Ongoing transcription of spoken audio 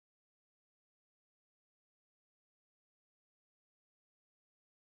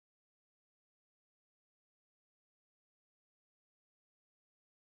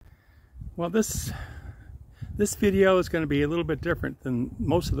Well, this video is going to be a little bit different than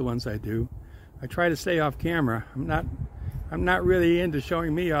most of the ones I do. I try to stay off camera. I'm not really into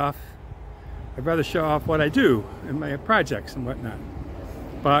showing me off. I'd rather show off what I do in my projects and whatnot.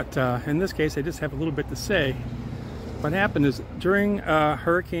 But in this case, I just have a little bit to say. What happened is during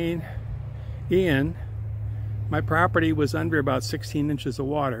Hurricane Ian, my property was under about 16 inches of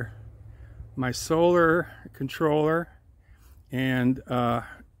water. My solar controller and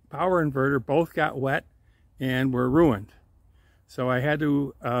power inverter both got wet and were ruined. So I had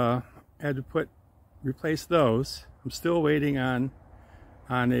to replace those. I'm still waiting on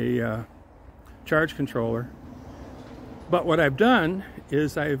a charge controller. But what I've done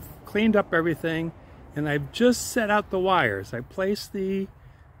is I've cleaned up everything and I've just set out the wires. I placed the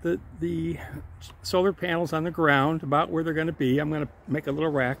solar panels on the ground about where they're going to be. I'm going to make a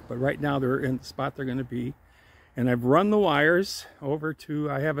little rack, but right now they're in the spot they're going to be. And I've run the wires over to,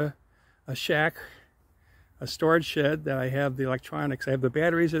 I have a shack, a storage shed that I have the electronics. I have the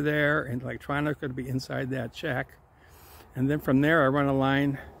batteries are there and the electronics are going to be inside that shack. And then from there I run a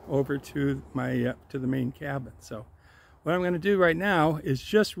line over to my to the main cabin. So what I'm going to do right now is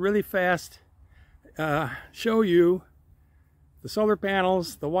just really fast show you the solar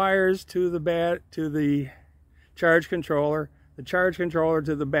panels, the wires to the charge controller, the charge controller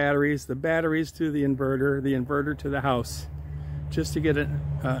to the batteries to the inverter to the house, just to get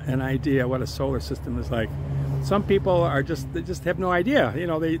an idea what a solar system is like. Some people are they just have no idea. You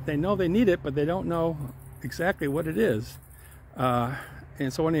know, they know they need it, but they don't know exactly what it is. And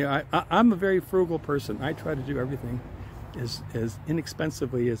so anyway, I'm a very frugal person. I try to do everything as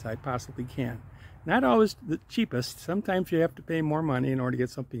inexpensively as I possibly can. Not always the cheapest. Sometimes you have to pay more money in order to get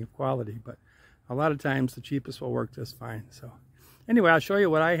something of quality, but a lot of times the cheapest will work just fine. So anyway, I'll show you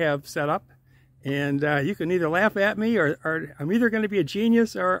what I have set up, and you can either laugh at me or I'm either going to be a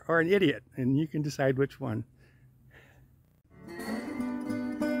genius or an idiot, and you can decide which one.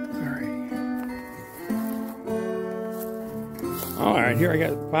 All right, here I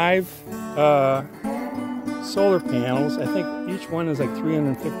got 5 solar panels. I think each one is like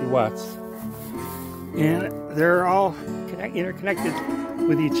 350 watts. And they're all interconnected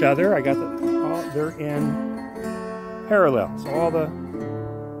with each other. They're in parallel. So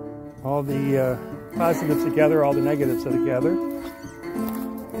all the positives together, all the negatives are together.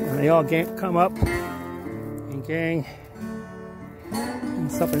 And they all come up and gang in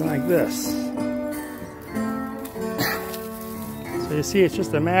something like this. So you see, it's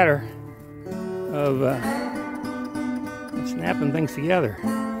just a matter of snapping things together.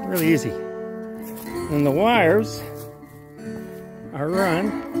 Really easy. And the wires are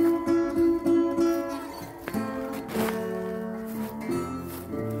run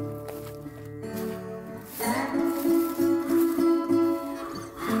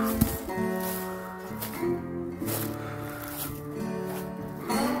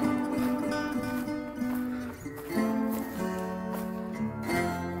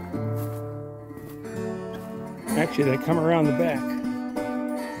actually they come around the back.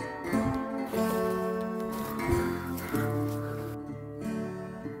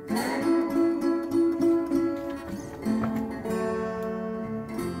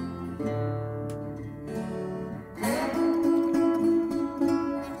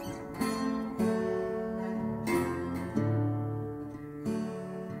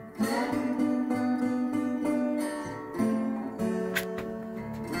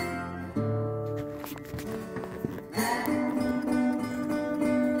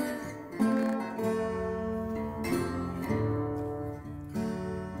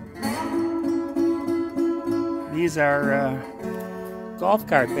 These are golf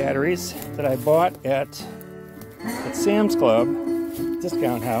cart batteries that I bought at Sam's Club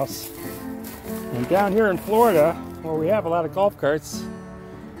discount house. And down here in Florida, where we have a lot of golf carts,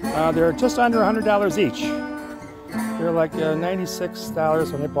 they're just under $100 each. They're like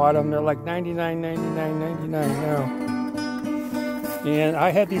 $96 when I bought them. They're like $99.99 now. And I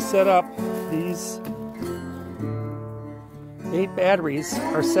had these set up. These 8 batteries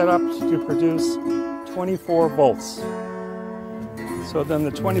are set up to produce 24 volts. So then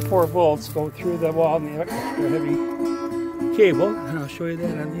the 24 volts go through the wall and the extra heavy cable, and I'll show you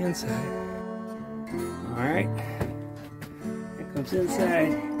that on the inside. Alright, it comes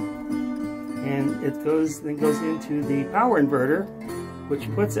inside and it then goes into the power inverter,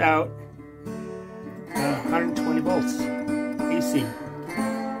 which puts out 120 volts AC.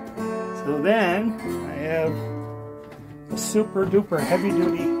 So then I have a super duper heavy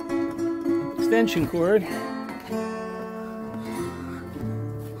duty extension cord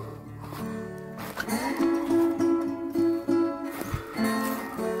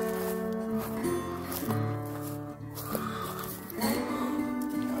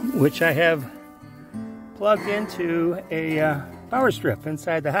which I have plugged into a power strip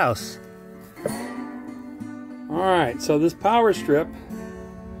inside the house. Alright, so this power strip,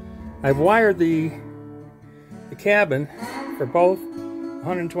 I've wired the cabin for both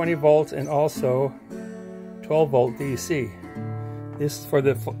 120 volts and also 12 volt DC. This is for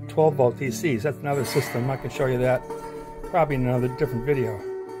the 12 volt DCs. That's another system. I can show you that probably in another different video.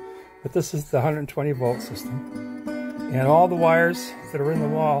 But this is the 120 volt system. And all the wires that are in the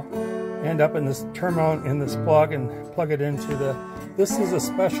wall end up in this terminal in this plug and plug it into the... This is a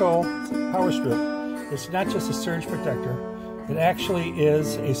special power strip. It's not just a surge protector. It actually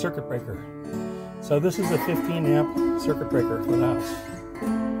is a circuit breaker. So this is a 15 amp circuit breaker for the house.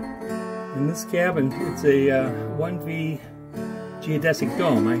 In this cabin, it's a 1V geodesic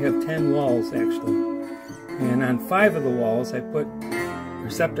dome. I have 10 walls actually. And on 5 of the walls I put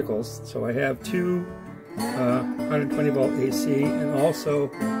receptacles. So I have 2 120 volt AC and also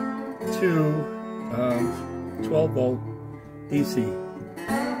 2 12 volt DC.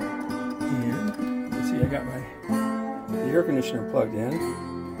 And you see I got the air conditioner plugged in,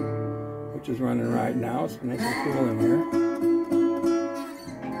 which is running right now. It's nice and cool in here.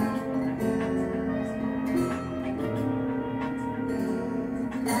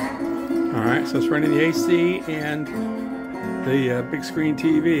 Alright, so it's running the AC and the big screen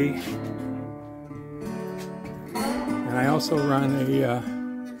TV. And I also run a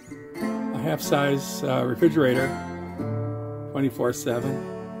half-size refrigerator 24/7.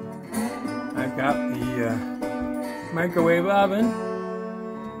 I've got the microwave oven,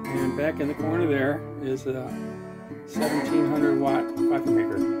 and back in the corner there is a 1700 watt coffee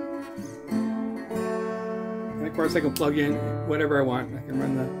maker. And of course I can plug in whatever I want. I can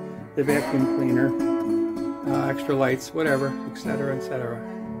run the vacuum cleaner, extra lights, whatever, etc., etc.